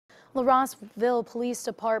The Rossville Police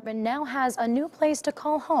Department now has a new place to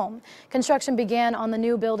call home. Construction began on the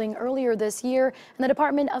new building earlier this year, and the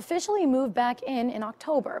department officially moved back in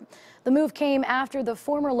October. The move came after the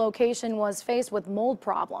former location was faced with mold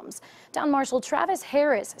problems. Town Marshal Travis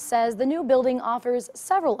Harris says the new building offers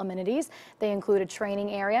several amenities. They include a training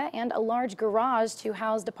area and a large garage to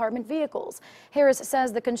house department vehicles. Harris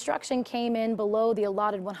says the construction came in below the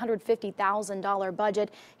allotted $150,000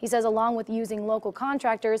 budget. He says along with using local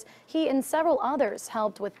contractors, he and several others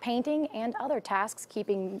helped with painting and other tasks,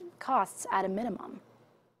 keeping costs at a minimum.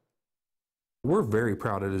 We're very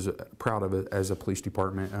proud of it as a police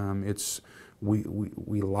department. We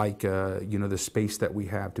like the space that we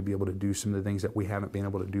have to be able to do some of the things that we haven't been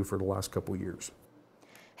able to do for the last couple of years.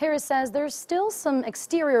 Harris says there's still some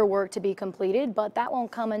exterior work to be completed, but that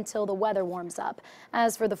won't come until the weather warms up.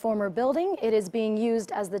 As for the former building, it is being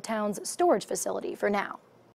used as the town's storage facility for now.